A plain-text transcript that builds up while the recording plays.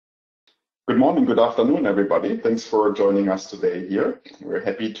Good morning, good afternoon, everybody. Thanks for joining us today here. We're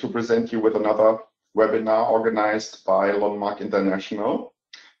happy to present you with another webinar organized by Landmark International.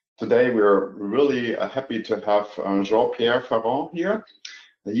 Today, we're really happy to have Jean-Pierre Ferrand here.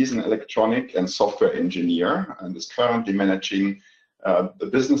 He's an electronic and software engineer and is currently managing the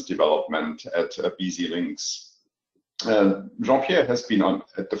business development at BZ-Links. Jean-Pierre has been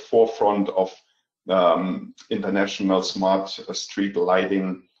at the forefront of international smart street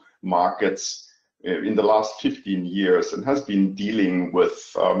lighting markets in the last 15 years and has been dealing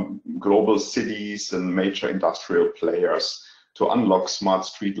with global cities and major industrial players to unlock smart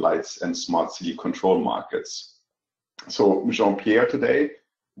street lights and smart city control markets. So Jean-Pierre today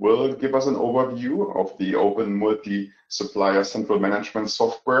will give us an overview of the open multi-supplier central management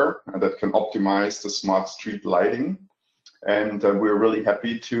software that can optimize the smart street lighting. And we're really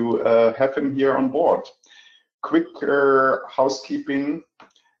happy to have him here on board. Quick housekeeping.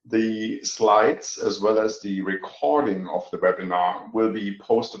 The slides as well as the recording of the webinar will be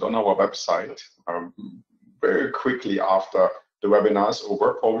posted on our website very quickly after the webinar is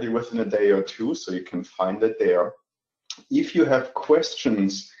over, probably within a day or two, so you can find it there. If you have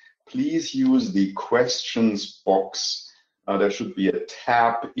questions, please use the questions box. There should be a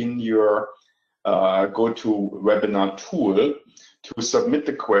tab in your GoToWebinar tool to submit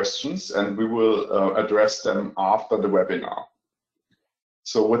the questions, and we will address them after the webinar.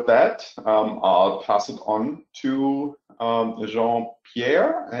 So with that, I'll pass it on to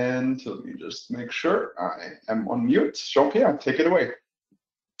Jean-Pierre, and let me just make sure I am on mute. Jean-Pierre, take it away.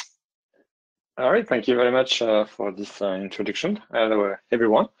 All right, thank you very much for this introduction. Hello,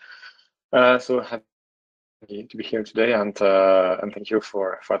 everyone. So happy to be here today, and thank you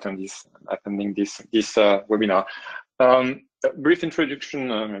for attending this webinar. A brief introduction,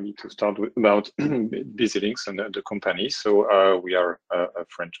 maybe to start with, about BZ-Links and the company. So we are a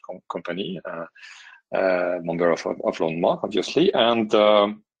French company, member of Landmark, obviously, and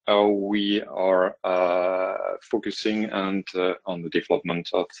we are focusing on the development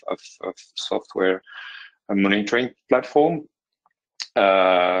of software monitoring platform.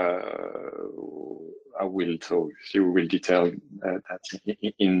 You will detail that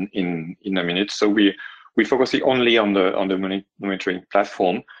in a minute. So we focus only on the monitoring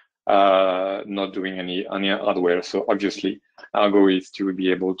platform, not doing any hardware. So obviously, our goal is to be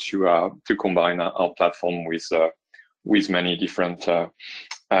able to combine our platform with many different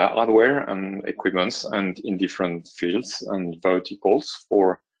hardware and equipments, and in different fields and verticals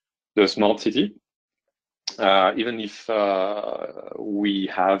for the smart city. Even if we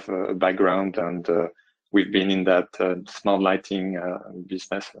have a background and we've been in that smart lighting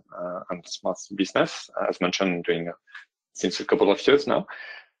business and smart business, as mentioned, since a couple of years now.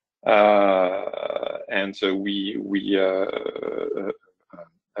 And so we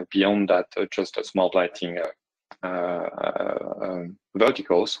beyond that, just a smart lighting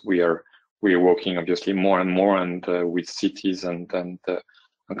verticals, we are working obviously more and more and with cities and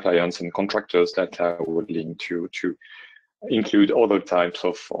clients and contractors that are willing to include other types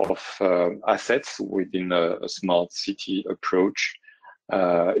of assets within a smart city approach,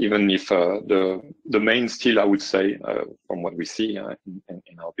 even if the main still, I would say, from what we see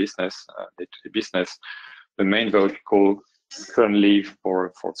in our business, day-to-day business, the main vertical currently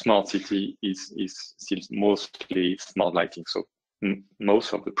for smart city is still mostly smart lighting. So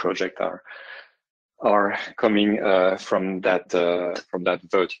most of the projects are coming from that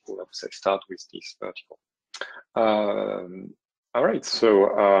vertical. I would say start with this vertical. All right, so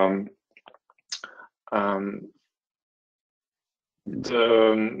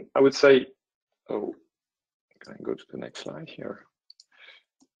I would say, oh, can I go to the next slide here?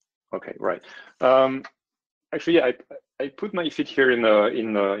 Okay, right. Actually, I put my feet here in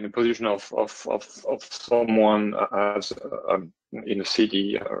a position of someone as in a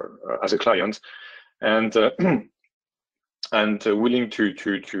city or as a client, and willing to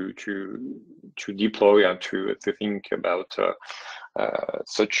deploy and to think about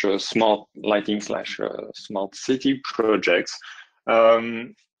such a smart lighting / smart city projects.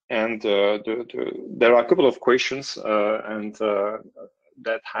 And there are a couple of questions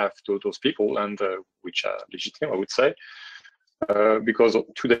that have to those people, and which are legitimate, I would say, because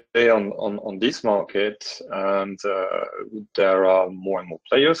today on this market, and there are more and more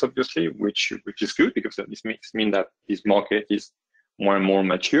players, obviously, which is good, because this means that this market is more and more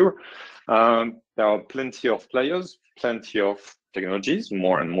mature. There are plenty of players, plenty of technologies,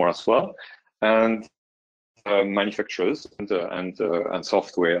 more and more as well, and manufacturers and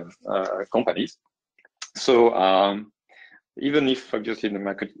software companies. So even if obviously the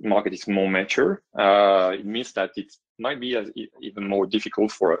market is more mature, it means that it might be even more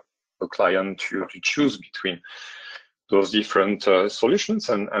difficult for a client to choose between those different solutions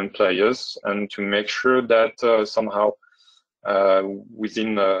and players, and to make sure that somehow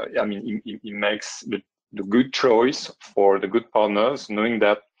within, I mean, it makes the good choice for the good partners, knowing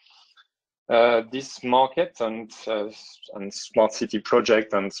that this market and smart city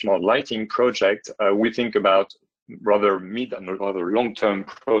project and smart lighting project, we think about rather mid and rather long-term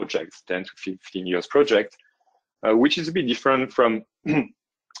projects, 10 to 15 years project, which is a bit different from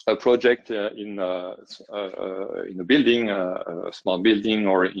a project in a building, a smart building,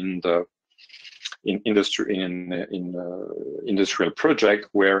 or in industrial project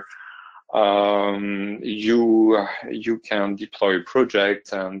where you can deploy a project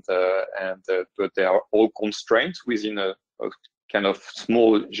but they are all constrained within a kind of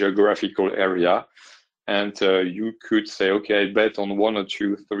small geographical area, and you could say, okay, I bet on 1 or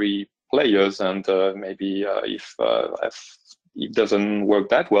 2, 3 players, and maybe if it doesn't work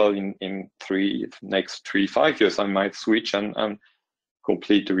that well in next 3-5 years, I might switch and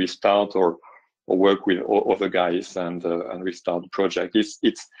complete the restart or work with other guys and restart the project.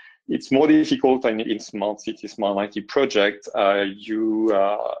 It's more difficult in smart city, smart IT project.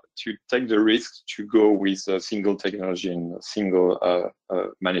 To take the risk to go with a single technology and a single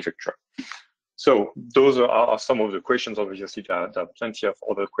manufacturer. So those are some of the questions. Obviously, there are plenty of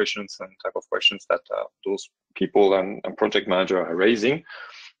other questions and type of questions that those people and project manager are raising,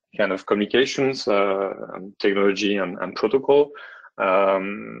 kind of communications, technology and protocol.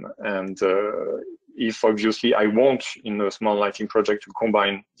 If obviously I want in a smart lighting project to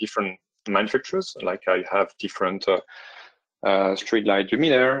combine different manufacturers, like I have different street light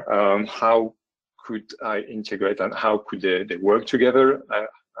luminaire, how could I integrate and how could they work together?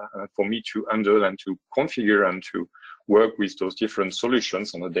 For me to handle and to configure and to work with those different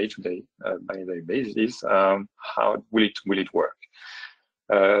solutions on a day-to-day, by-day basis, how will it work?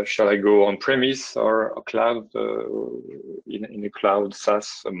 Shall I go on premise or a cloud in a cloud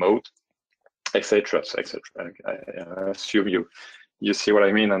SaaS mode, etc., etc. I assume you see what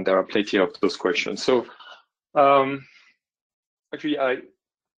I mean, and there are plenty of those questions. So actually,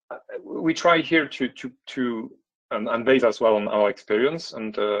 we try here to and based as well on our experience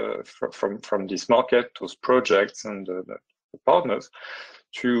and from this market, those projects and the partners,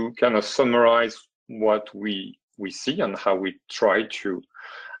 to kind of summarize what we see and how we try to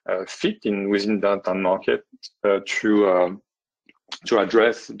fit in within that market to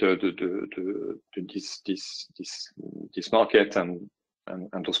address this market and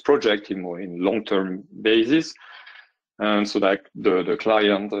those projects in long-term basis. And so like the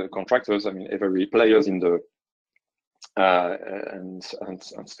client, the contractors, I mean, every players in the and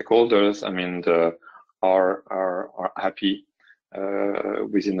stakeholders, I mean, are happy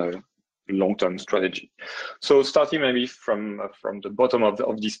within a long-term strategy. So starting maybe from the bottom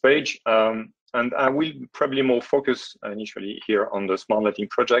of this page, and I will probably more focus initially here on the smart lighting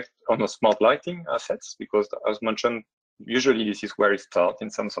project, on the smart lighting assets, because as mentioned, usually this is where it starts in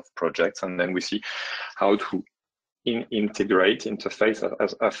terms of projects, and then we see how to interface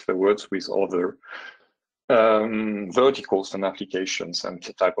afterwards with other verticals and applications and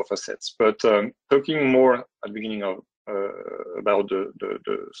type of assets. But talking more at the beginning of about the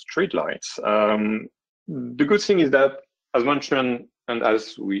street lights, the good thing is that, as mentioned, and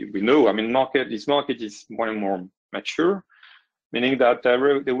as we know, I mean, this market is more and more mature, meaning that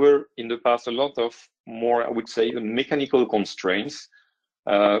there were in the past a lot of more, I would say, even mechanical constraints,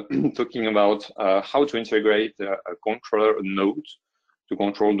 talking about how to integrate a controller, a node, to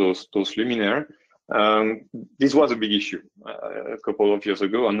control those luminaire. This was a big issue a couple of years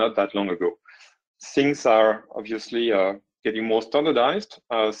ago, and not that long ago. Things are obviously getting more standardized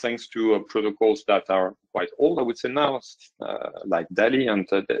thanks to protocols that are quite old, I would say now, like DALI, and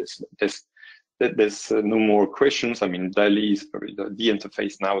there's no more questions. I mean, DALI is probably the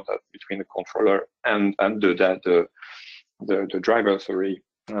interface now that between the controller and the driver, sorry,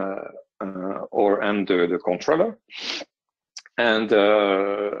 and the controller. And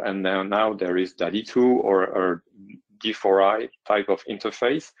now there is DALI 2 or D4i type of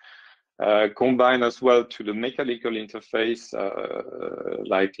interface, combined as well to the mechanical interface,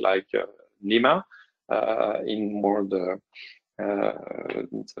 like NEMA in more the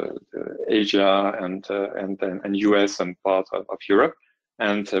Asia and US and part of Europe.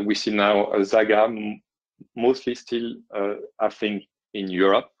 And we see now Zaga mostly still, I think, in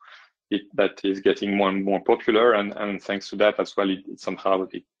Europe. That is getting more and more popular, and thanks to that as well, it somehow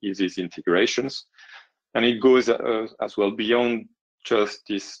eases integrations, and it goes as well beyond just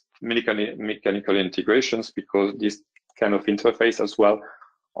this mechanical integrations, because this kind of interface as well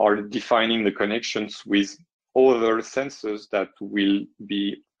are defining the connections with other sensors that will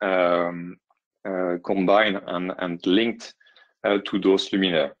be combined and linked to those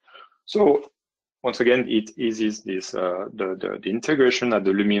luminaire. So once again, it eases this the integration at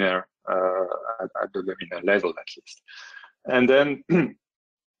the luminaire level at least. And then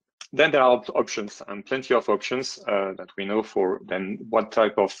then there are options, and plenty of options that we know for then what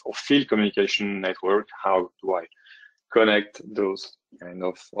type of field communication network, how do I connect those kind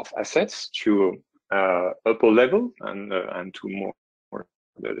of assets to upper level and to more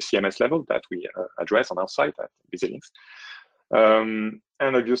the CMS level that we address on our site at BusyLinks.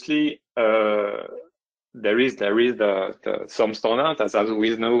 And obviously, there is some standard, as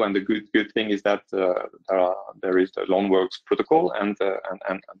we know, and the good thing is that there is the LoanWorks protocol, and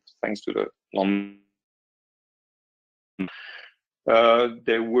thanks to the LoanWorks,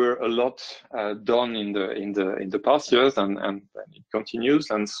 there were a lot done in the past years, and it continues,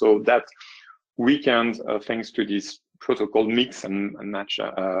 and so that we can, thanks to this protocol, mix and match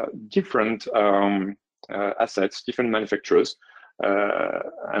different assets, different manufacturers,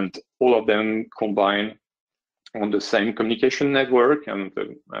 and all of them combine on the same communication network and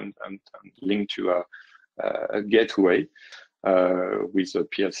link to a gateway with a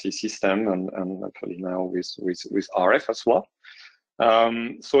PLC system, and actually now with RF as well.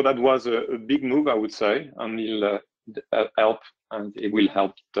 So that was a big move, I would say, and it'll help, and it will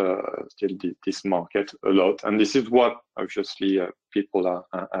help still this market a lot. And this is what obviously people are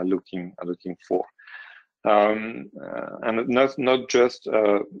looking for. And not just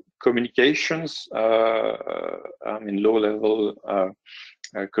communications, I mean low-level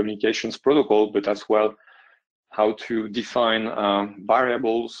communications protocol, but as well how to define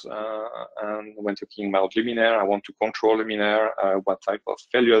variables. And when talking about luminaire, I want to control luminaire. What type of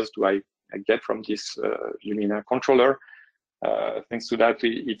failures do I get from this luminaire controller? Thanks to that,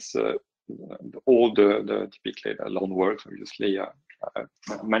 it's all the typically the LoanWorks, obviously,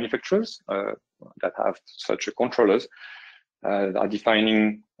 manufacturers that have such a controllers are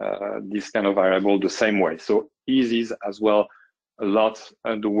defining this kind of variable the same way. So eases as well a lot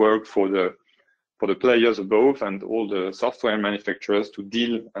the work for the players above and all the software manufacturers to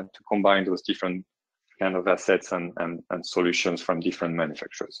deal and to combine those different kind of assets and solutions from different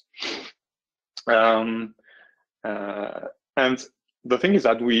manufacturers. And the thing is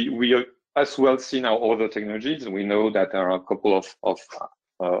that we as well see now other technologies. We know that there are a couple of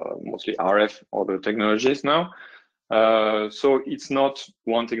mostly RF other technologies now. So it's not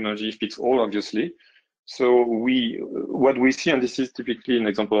one technology fits all, obviously. So what we see, and this is typically an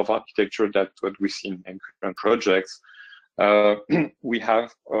example of architecture that what we see in current projects, we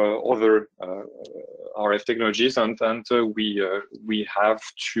have other RF technologies, and we have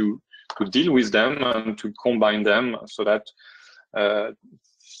to deal with them and to combine them so that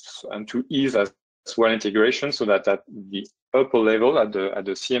and to ease as well integration, so that at the upper level, at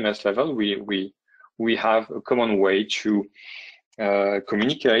the CMS level, we have a common way to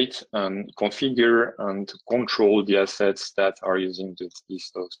communicate and configure and control the assets that are using those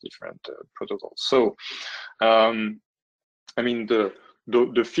different protocols. So, I mean, the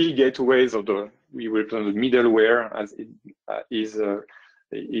field gateways of we represent the middleware as it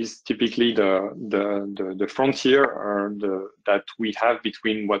is typically the frontier or that we have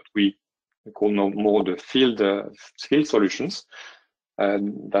between what we call more the field solutions,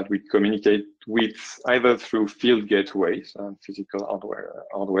 that we communicate with either through field gateways and physical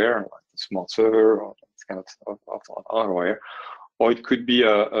hardware like a smart server or this kind of hardware, or it could be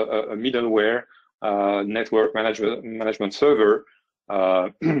a middleware network management server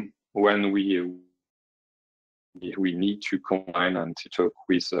when we need to combine and to talk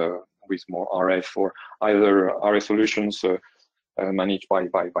with more RF, or either RF solutions managed by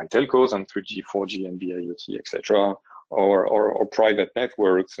telcos and 3G, 4G, NB-IoT, etc., or private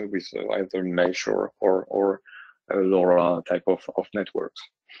networks with either mesh or LoRa type of networks.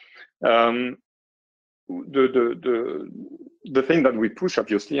 The thing that we push,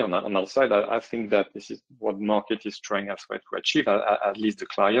 obviously, on our side, I think that this is what the market is trying as well to achieve, at least the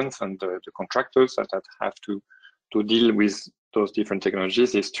clients and the contractors that have to deal with those different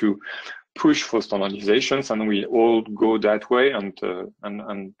technologies, is to push for standardizations, and we all go that way. And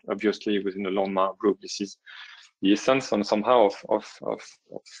obviously within the LoanMark group, this is the essence and somehow of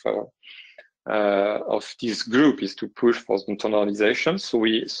this group, is to push for standardization. So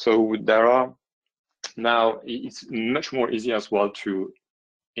there are now, it's much more easy as well to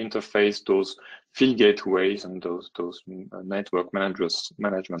interface those field gateways and those network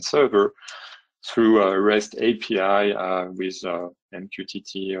management server through a REST API with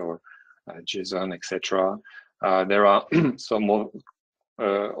MQTT or JSON, etc. There are some more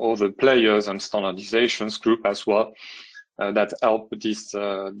other players and standardizations group as well that help this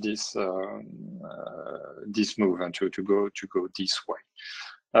this move and to go this way.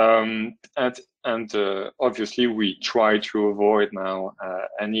 And obviously we try to avoid now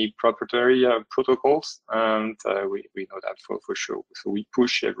any proprietary protocols, and we know that for sure. So we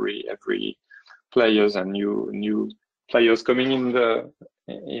push every players and new players coming in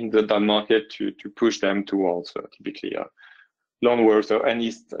the market to push them towards typically Loanworks or any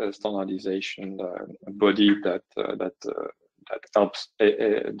standardization body that helps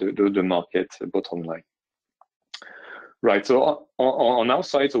the market bottom line. Right. So on our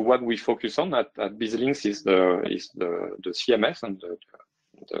side, so what we focus on at BizLinks is the CMS and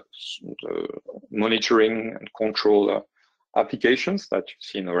the monitoring and control applications that you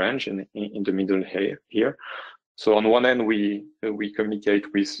see in orange in the middle here. So on one end, we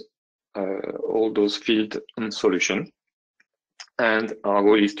communicate with all those field solutions, and our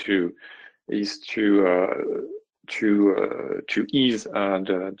goal is to ease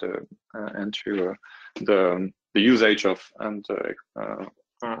the usage of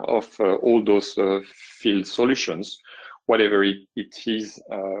all those field solutions, whatever it is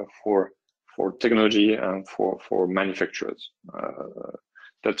for technology and for manufacturers.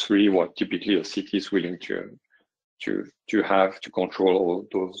 That's really what typically a city is willing to have to control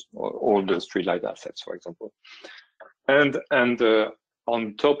all the streetlight assets, for example. And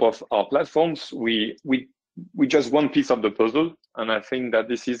on top of our platforms, we just one piece of the puzzle, and I think that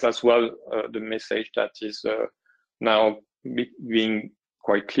this is as well the message that is now being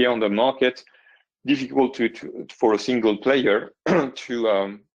quite clear on the market. Difficult for a single player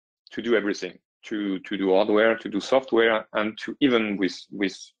to do everything, to do hardware, to do software, and to even with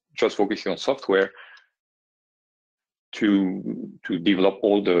just focusing on software, to develop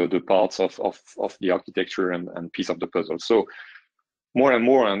all the parts of the architecture and piece of the puzzle. So more and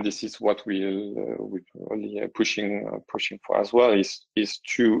more, and this is what we're really pushing for as well, is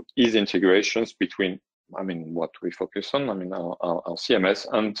to ease integrations between, I mean, what we focus on, I mean, our CMS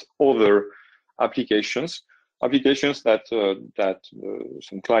and other applications that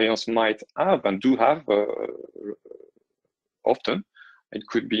some clients might have and do have often. It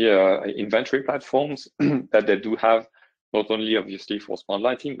could be inventory platforms that they do have, not only obviously for smart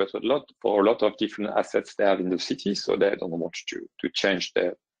lighting, but for a lot of different assets they have in the city. So they don't want to change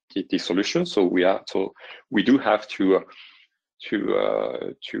the solution. So we do have to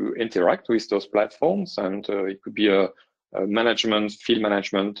interact with those platforms, and it could be a field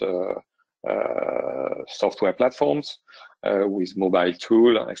management software platforms with mobile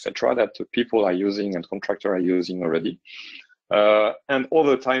tool, etc., that people are using and contractors are using already, and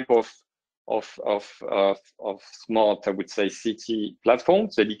other type of smart, I would say, city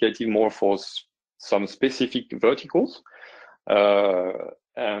platforms dedicated more for some specific verticals.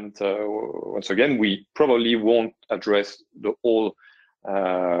 And once again, we probably won't address the whole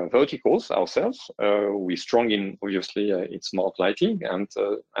verticals ourselves. We're strong in, obviously, in smart lighting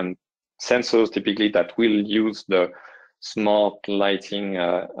and sensors typically that will use the smart lighting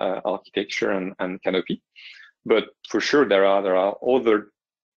architecture and canopy. But for sure, there are other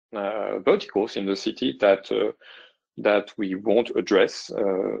verticals in the city that we won't address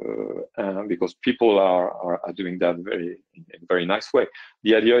because people are doing that in a very nice way.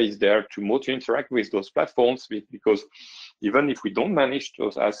 The idea is there to more to interact with those platforms, because even if we don't manage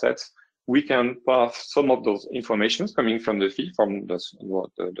those assets, we can pass some of those informations coming from the field, from the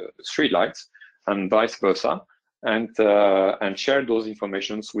street lights, and vice versa, and share those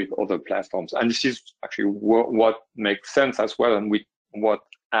informations with other platforms. And this is actually what makes sense as well, and what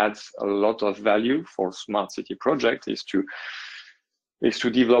adds a lot of value for smart city projects is to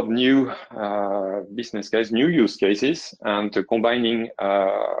develop new business case, new use cases, and combining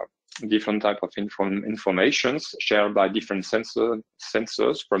different type of informations shared by different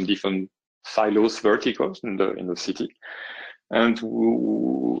sensors from different silos, verticals in the city, and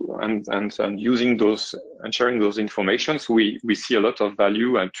using those and sharing those informations, we see a lot of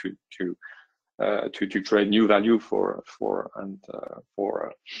value, and to create new value for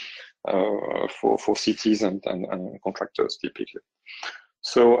cities and contractors typically.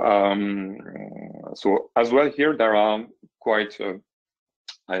 So as well here there are quite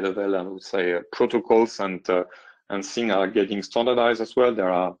high level, I would say, protocols and things are getting standardized as well. There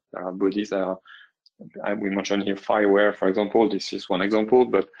are bodies that we mentioned here, Fireware, for example. This is one example,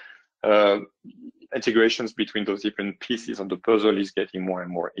 but integrations between those different pieces of the puzzle is getting more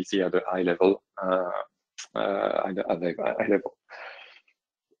and more easy at a high level.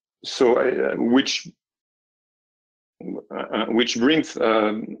 So which which brings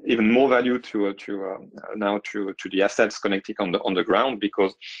even more value to now to the assets connected on the ground,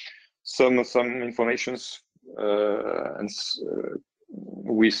 because some informations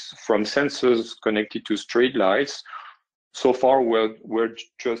from sensors connected to street lights so far were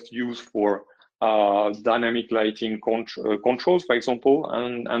just used for dynamic lighting controls, for example,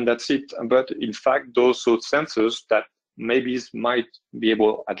 and that's it. But in fact, those sensors that maybe might be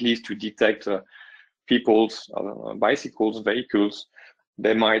able at least to detect people's bicycles, vehicles,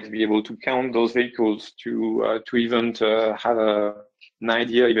 they might be able to count those vehicles to even have an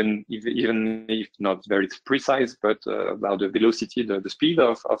idea, even if not very precise, but about the velocity, the speed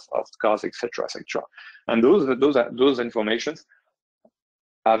of cars, etc., etc. And those informations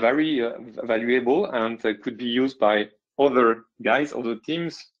are very valuable, and could be used by other guys, other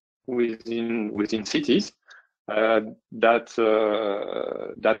teams within cities that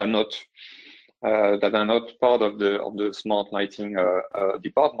are not part of the smart lighting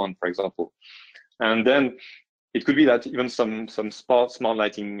department, for example. And then it could be that even some smart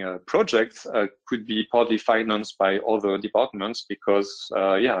lighting projects could be partly financed by other departments, because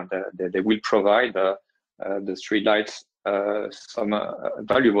they will provide the street lights some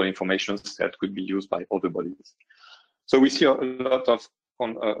valuable information that could be used by other bodies. So we see a lot of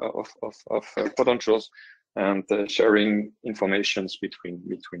potentials and sharing informations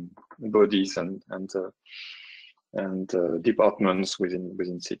between bodies and departments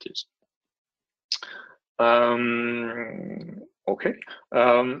within cities. Okay,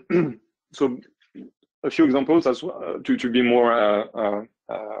 so a few examples as well to be more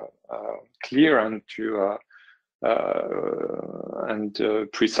clear and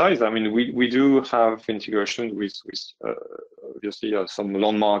precise. I mean, we do have integration with obviously some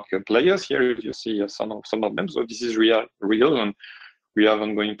landmark players here. You see some of them. So this is real, and we have an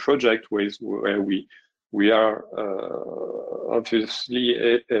ongoing project where we are obviously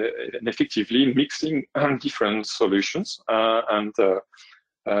and effectively mixing different solutions, and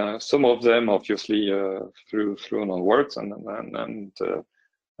some of them obviously through non-works and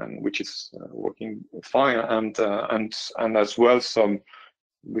which is working fine, and as well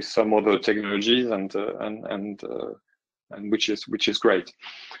with some other technologies and which is great.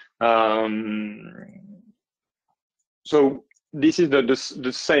 So this is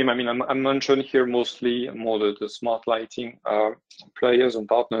the same. I mean, I mentioned here mostly more the smart lighting players and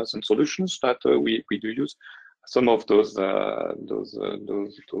partners and solutions that we do use. Some of those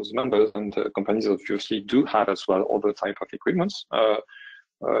members and companies obviously do have as well other type of equipments.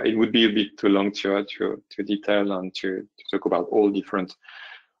 It would be a bit too long to detail and to talk about all different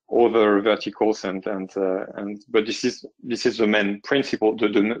other verticals but this is the main principle,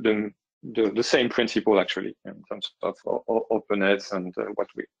 the same principle actually, in terms of openness and what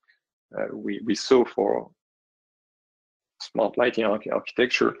we saw for smart lighting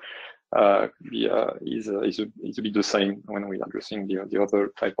architecture is a bit the same when we are addressing the other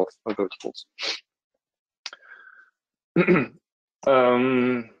type of verticals.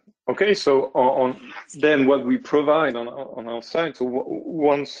 Okay, so then what we provide on our side. So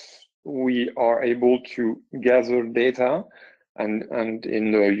once we are able to gather data and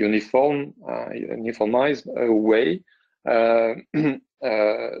in a uniformized way,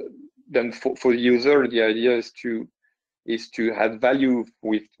 then for the user, the idea is to add value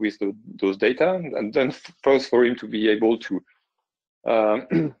with those data, and then first for him to be able to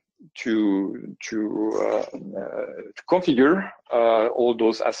configure all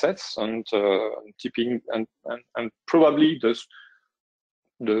those assets and keeping and probably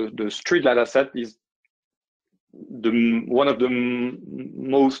the street light asset is one of the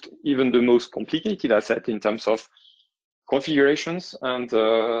most complicated asset in terms of configurations and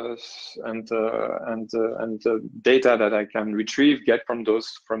data that I can get from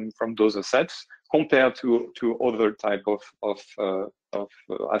those assets, compared to other type of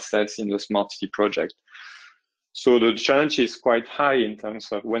assets in the smart city project. So the challenge is quite high in terms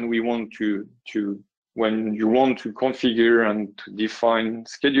of when you want to configure and to define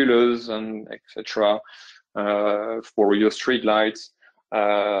schedulers and etc. For your street lights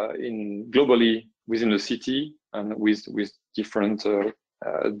globally within the city, and with different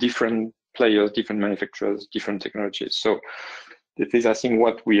players, different manufacturers, different technologies. So this is, I think,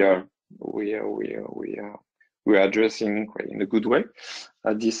 what we are addressing in a good way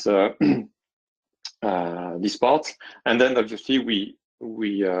at this part. And then obviously we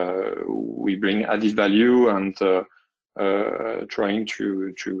bring added value and trying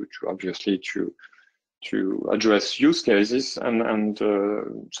to obviously to address use cases and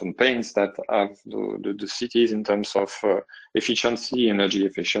some pains that have the cities in terms of efficiency, energy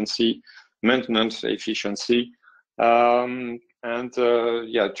efficiency, maintenance efficiency, And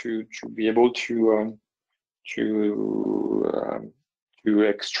yeah, to be able to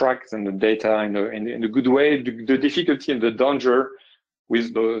extract the data in a good way. The difficulty and the danger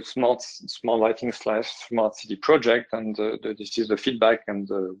with the smart lighting / smart city project, and this is the feedback and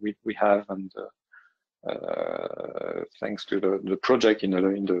we have, and thanks to the project in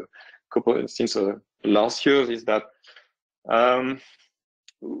the couple since last year, is that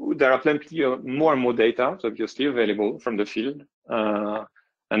there are plenty of more and more data, obviously, available from the field,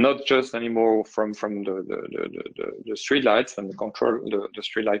 and not just anymore from the street lights and the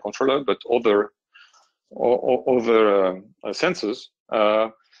street light controller, but other sensors.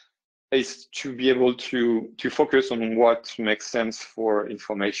 Is to be able to focus on what makes sense for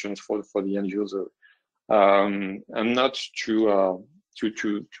information for the end user, and not to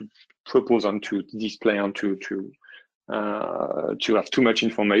propose and to display and to have too much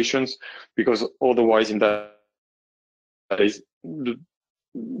information, because otherwise in that case the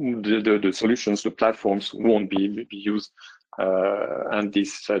solutions, the platforms won't be used, and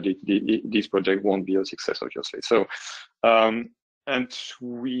this project won't be a success, obviously. So and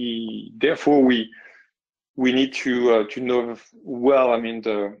therefore we need to know well, I mean,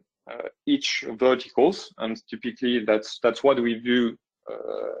 the each verticals, and typically that's what we do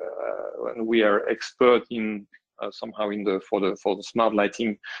when we are expert in somehow in for the smart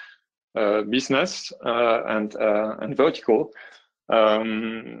lighting business and vertical,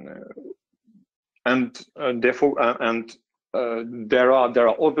 and therefore there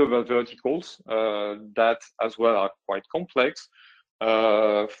are other verticals that as well are quite complex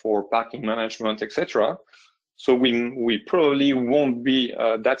for parking management, etc. So we probably won't be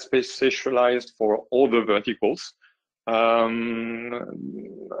that specialized for other verticals, and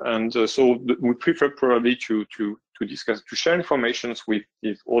so we prefer probably to discuss, to share information with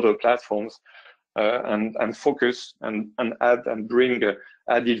these other platforms, and focus and add and bring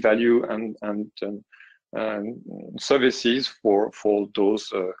added value and services for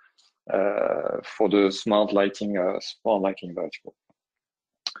those for the smart lighting vertical.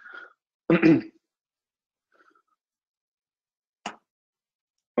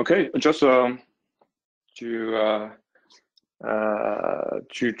 Okay, just to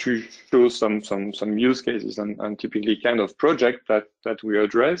show some use cases and typically kind of project that we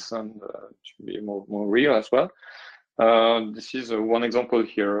address, and to be more real as well. This is one example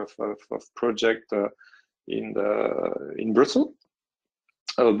here of project in Brussels,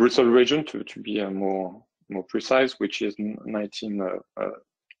 Brussels region, to be more precise, which is 19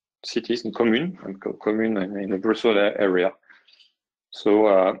 cities and commune in the Brussels area.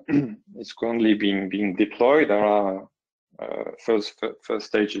 So it's currently being deployed. There are first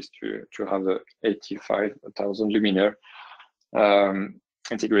stage is to have the 85,000 luminaire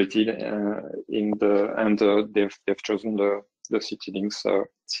integrated in the, and they've chosen the CityLinks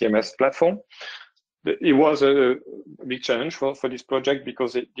CMS platform. It was a big challenge for this project,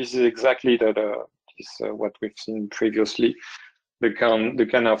 because this is exactly what we've seen previously. The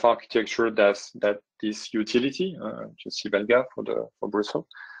kind of architecture that this utility, just Belga for Brussels,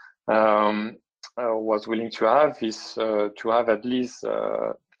 was willing to have, is to have at least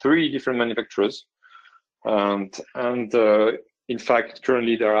 3 different manufacturers, and in fact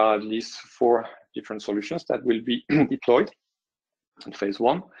currently there are at least 4 different solutions that will be deployed in phase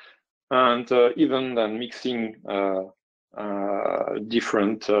 1, and even then mixing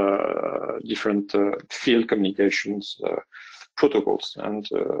different field communications protocols and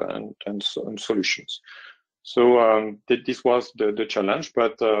solutions. So this was the challenge,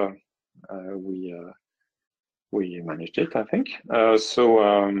 but we managed it, I think. So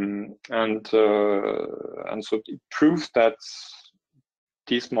it proves that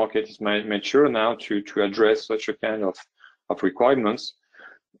this market is mature now to address such a kind of requirements,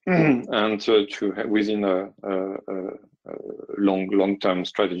 and to within a long-term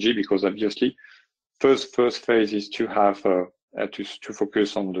strategy, because obviously first phase is to have to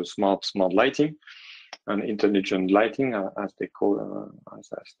focus on the smart lighting and intelligent lighting, as they call as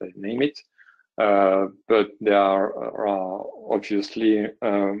they name it. But there are obviously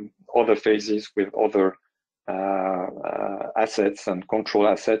other phases with other assets and control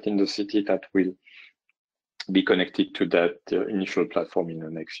assets in the city that will be connected to that initial platform in the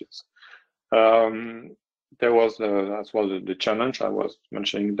next years. There was as well the challenge I was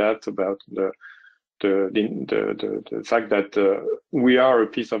mentioning, that about the fact that we are a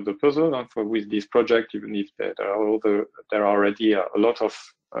piece of the puzzle, and with this project, even if there are already a lot of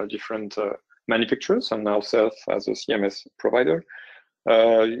different manufacturers, and ourselves as a CMS provider,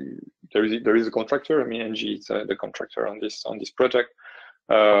 there is a contractor. I mean, NG is the contractor on this project,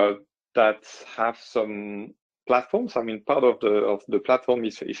 that have some platforms. I mean, part of the platform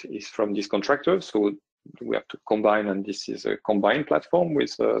is from these contractors, so we have to combine, and this is a combined platform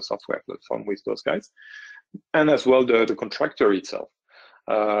with a software platform with those guys, and as well the contractor itself,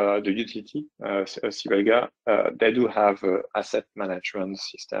 the utility, Sibelga, they do have asset management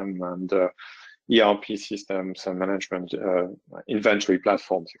system and ERP systems and management, inventory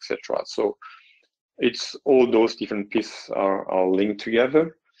platforms, etc. So it's all those different pieces are linked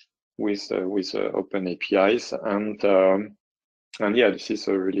together with open APIs, and yeah, this is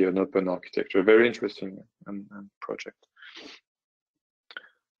really an open architecture, very interesting project.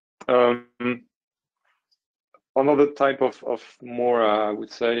 Another type of more I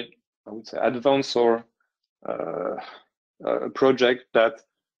would say advanced or a project that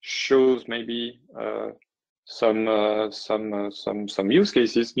shows maybe some use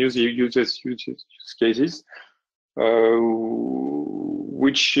cases, use cases,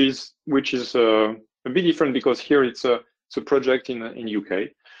 which is a bit different, because here it's a project in UK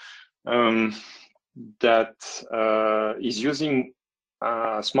that is using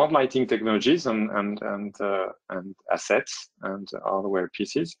smart lighting technologies and assets and hardware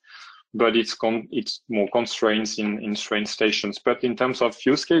pieces, but it's more constraints in train stations. But in terms of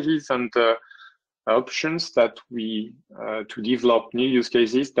use cases and options that we to develop new use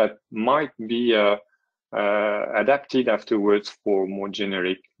cases that might be adapted afterwards for more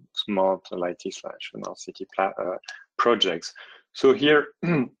generic smart lighting / city projects. So here,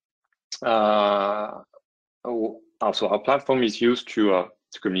 also our platform is used to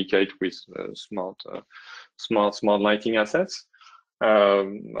communicate with smart lighting assets,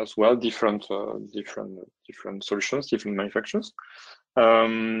 as well, different solutions, different manufacturers,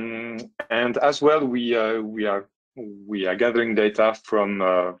 and as well we are gathering data from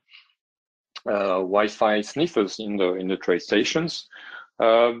Wi-Fi sniffers in the train stations,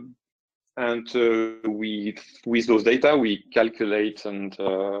 and with those data we calculate and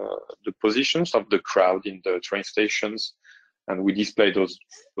the positions of the crowd in the train stations, and we display those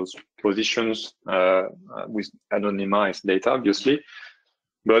positions with anonymized data, obviously,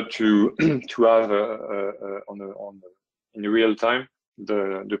 but to have in real time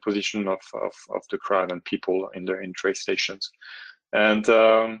the position of the crowd and people in train stations, and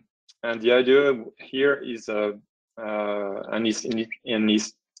the idea here is a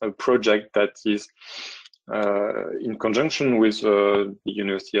project that is in conjunction with the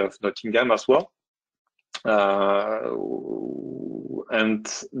University of Nottingham as well, and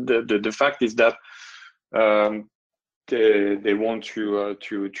the fact is that they want to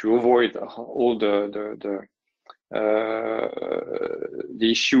avoid all the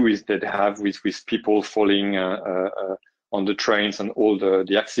issues that they have with people falling on the trains and all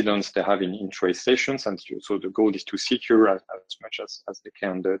the accidents they have in train stations. And so the goal is to secure as much as they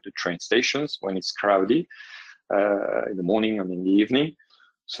can the train stations when it's crowded in the morning and in the evening.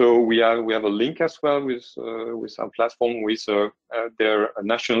 So we have a link as well with our platform with their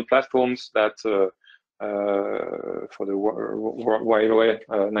national platforms that for the railway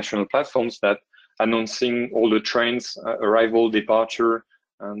national platforms that announcing all the trains arrival, departure,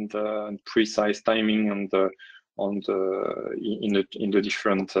 and precise timing and in the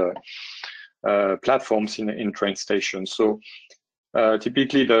different platforms in train stations. So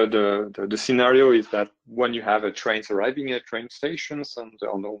typically the scenario is that when you have trains arriving at train stations and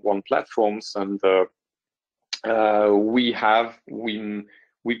on one platforms, and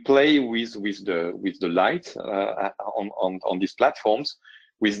we play with the light on these platforms,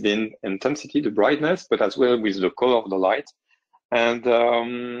 with the intensity, the brightness, but as well with the color of the light. And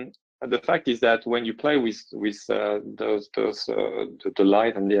the fact is that when you play with the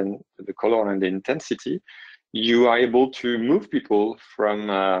light and the color and the intensity, you are able to move people from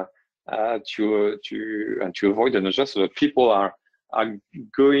to avoid the noise. So that people are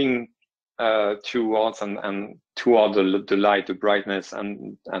going towards and toward the light, the brightness,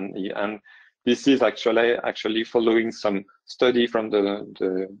 and this is actually following some study from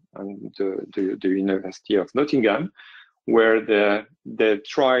the University of Nottingham, where they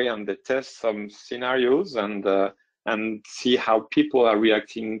try and they test some scenarios and see how people are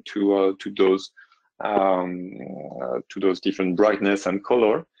reacting to those different brightness and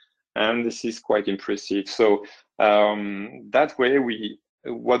color, and this is quite impressive. So that way,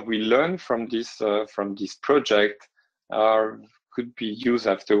 what we learn from this project could be used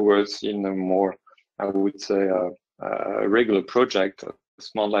afterwards in a more, I would say, a regular project, a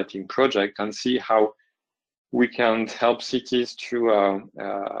smart lighting project, and see how we can help cities to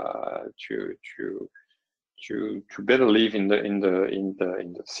better live in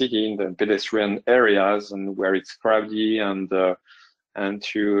the city, in the pedestrian areas, and where it's crowded, and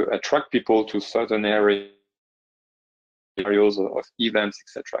to attract people to certain areas scenarios of events,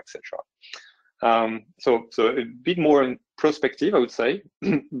 etc., etc. So a bit more prospective, I would say,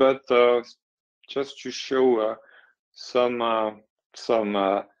 but just to show some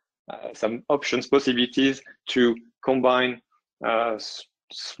options, possibilities to combine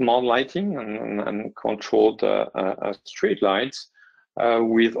smart lighting and controlled street lights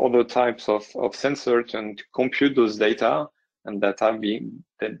with other types of sensors, and to compute those data, and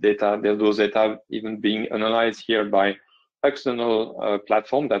those data even being analyzed here by external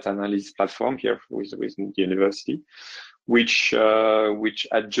platform, data analysis platform here with the university, which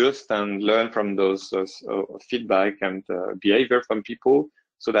adjust and learn from those feedback and behavior from people,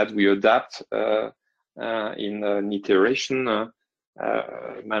 so that we adapt in an iteration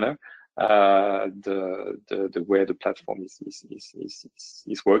manner the way the platform is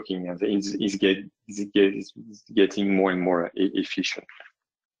working, and is getting more and more efficient.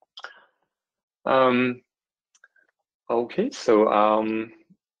 Okay, so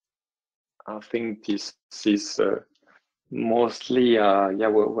I think this is mostly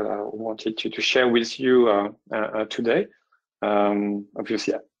what I wanted to share with you today.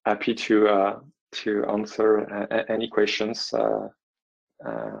 Obviously, happy to answer any questions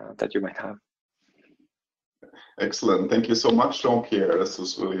that you might have. Excellent. Thank you so much, Jean-Pierre. This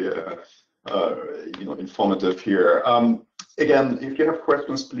was really informative here. Again, if you have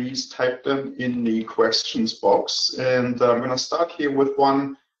questions, please type them in the questions box. And I'm going to start here with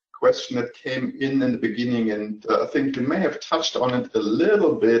one question that came in the beginning, and I think you may have touched on it a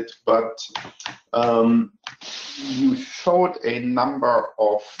little bit, but you showed a number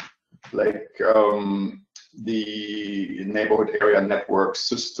of the neighborhood area network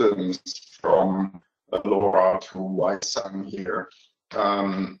systems from LoRa to Wi-Fi here.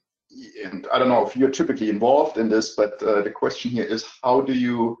 And I don't know if you're typically involved in this, but the question here is, how do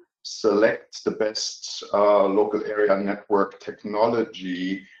you select the best local area network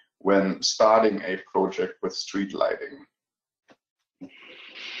technology when starting a project with street lighting?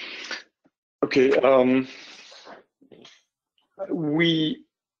 Okay,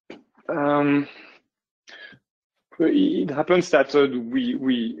 it happens that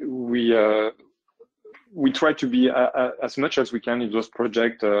we try to be as much as we can in those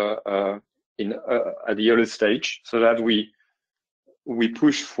projects at the early stage, so that we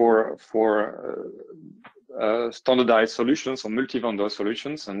push for standardized solutions or multi-vendor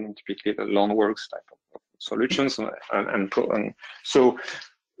solutions, and typically the Loanworks type of solutions, and so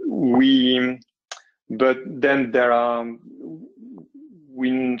but then there are,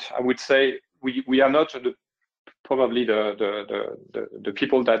 I would say we are not probably the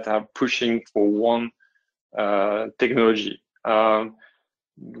people that are pushing for one technology.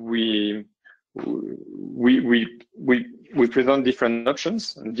 We present different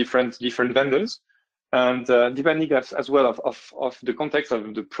options and different vendors, and depending as well of the context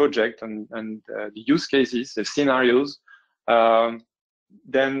of the project and the use cases, the scenarios,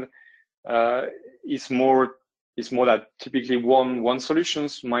 then it's more that typically one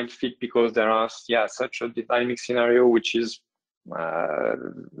solutions might fit, because there are such a dynamic scenario which is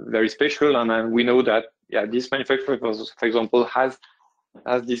very special, and we know that this manufacturer, for example, has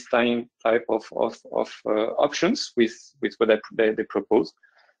this type of options with what they propose,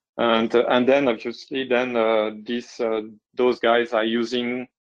 and then obviously those guys are using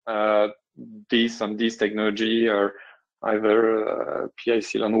this technology, or either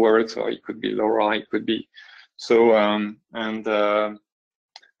PIC Loanworks, or it could be LoRa, it could be so, and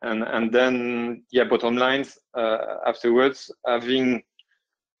then bottom lines afterwards, having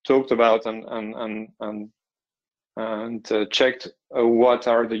talked about and checked what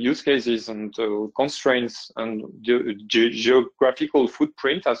are the use cases and constraints and geographical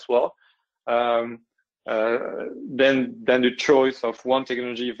footprint as well, then the choice of one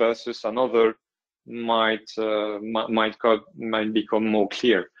technology versus another might become more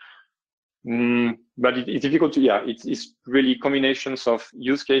clear. But it's difficult to, it's really combinations of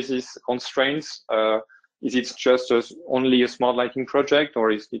use cases, constraints. Is it just only a smart lighting project, or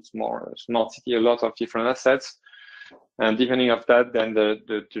is it more a smart city, a lot of different assets? And depending on that, then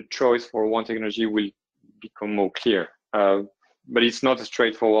the choice for one technology will become more clear. But it's not a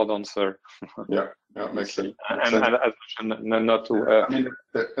straightforward answer. Yeah, makes sense.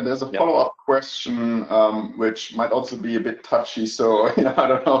 There's a follow-up question, which might also be a bit touchy. So I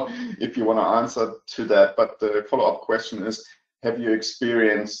don't know if you want to answer to that. But the follow-up question is: have you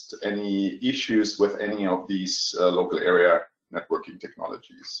experienced any issues with any of these local area networking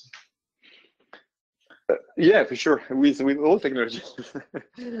technologies? Yeah, for sure. With all technologies.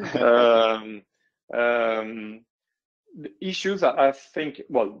 The issues, I think,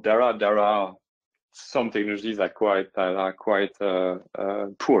 well, there are some technologies are quite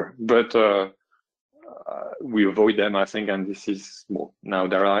poor, but we avoid them, I think, and this is more. Now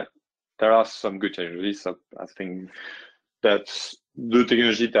there are some good technologies. So I think that's the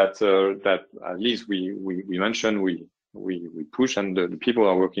technology that at least we mentioned, we push, and the people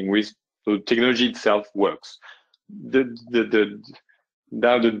are working with. So the technology itself works. The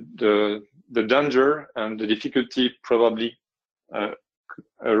danger and the difficulty probably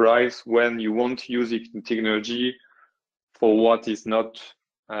arise when you want to use the technology for what is not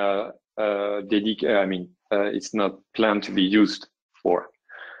dedicated. I mean, it's not planned to be used for.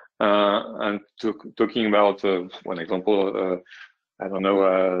 And talking about one example, I don't know,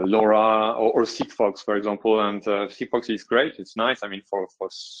 LoRa or Sigfox, for example. And Sigfox is great. It's nice. I mean, for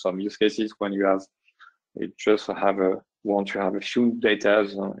some use cases when you just want to have a few data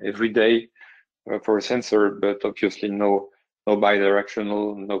every day for a sensor, but obviously no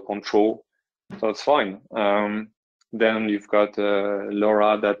bidirectional, no control. So it's fine. Then you've got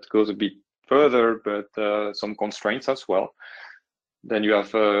LoRa that goes a bit further, but some constraints as well. Then you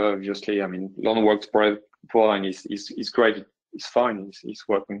have obviously, I mean, LoRa Proline is great. It's fine. It's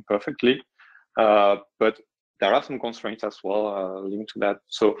working perfectly. But there are some constraints as well linked to that.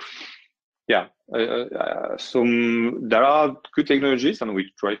 So yeah, there are good technologies, and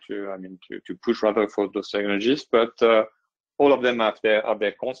we try to push rather for those technologies. But all of them have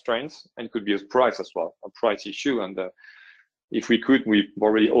their constraints, and it could be a price as well, a price issue. And if we could, we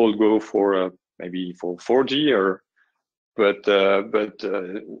already all go for maybe for 4G, but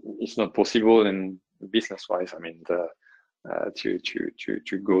it's not possible in business-wise. I mean,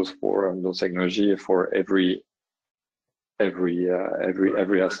 to go for those technology for every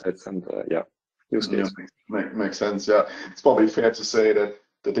asset, and use case. Makes sense. Yeah, it's probably fair to say that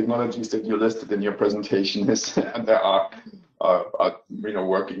the technologies that you listed in your presentation are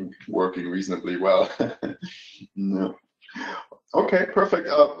working reasonably well. No. Okay, perfect.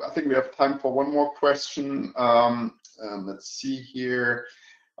 I think we have time for one more question. Let's see here.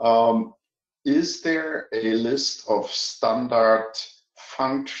 Is there a list of standard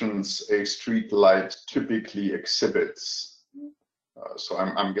functions a street light typically exhibits? So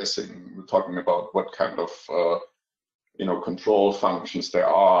I'm guessing we're talking about what kind of control functions there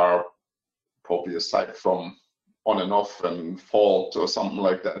are, probably aside from on and off and fault or something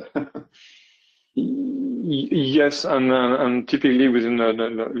like that. Yes, and typically within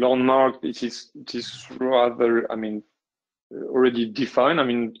the landmark, it is rather, I mean, already defined. I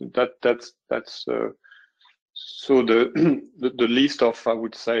mean, that's so the list of, I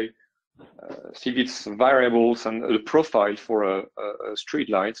would say, CVIT's variables and the profile for a street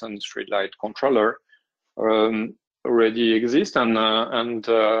lights and street light controller already exist, and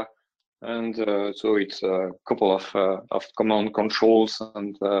so it's a couple of command controls,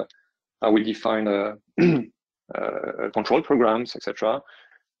 and we define control programs, etc.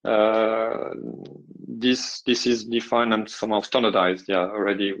 This is defined and somehow standardized,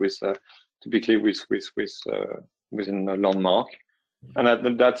 already with typically within a landmark,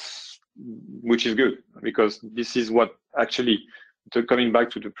 and that's which is good, because this is what actually, coming back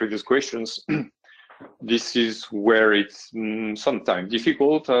to the previous questions, this is where it's sometimes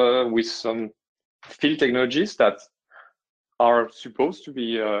difficult with some field technologies that are supposed to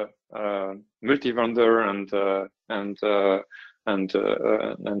be multi-vendor and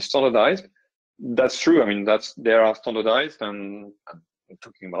standardized. That's true. I mean, they are standardized, and I'm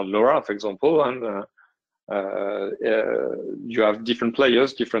talking about LoRa, for example, and you have different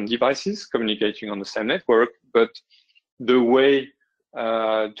players, different devices communicating on the same network, but the way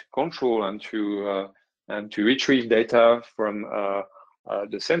to control and to retrieve data from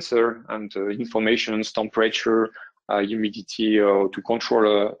the sensor and information, temperature, humidity, or to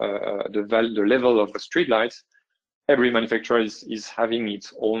control the level of the street lights, every manufacturer is having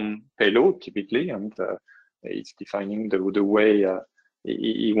its own payload typically, and it's defining the way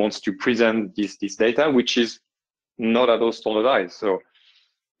he wants to present this data, which is not at all standardized. So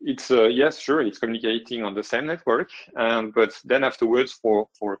it's yes, sure, it's communicating on the same network, but then afterwards, for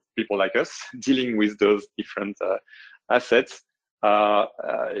people like us dealing with those different assets,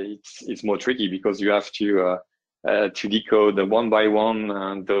 it's more tricky, because you have to decode the one by one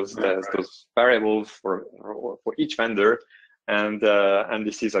those variables for each vendor, and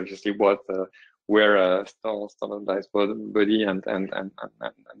this is obviously where standardized body and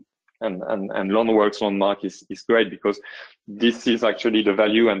LoRaWorks landmark is great, because this is actually the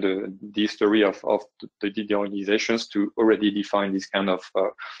value and the history of the organizations to already define this kind of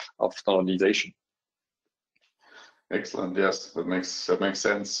standardization. Excellent. Yes, that makes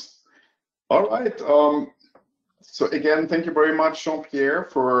sense. All right. So again, thank you very much, Jean-Pierre,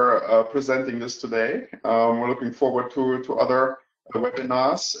 for presenting this today. We're looking forward to other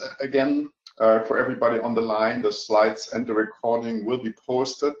webinars. Again, for everybody on the line, the slides and the recording will be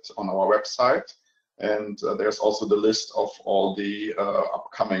posted on our website. And there's also the list of all the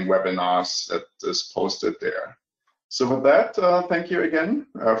upcoming webinars that is posted there. So with that, thank you again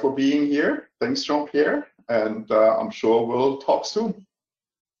for being here. Thanks, Jean-Pierre. And I'm sure we'll talk soon.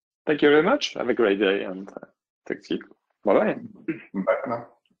 Thank you very much. Have a great day and thank you. Bye-bye. Bye for now.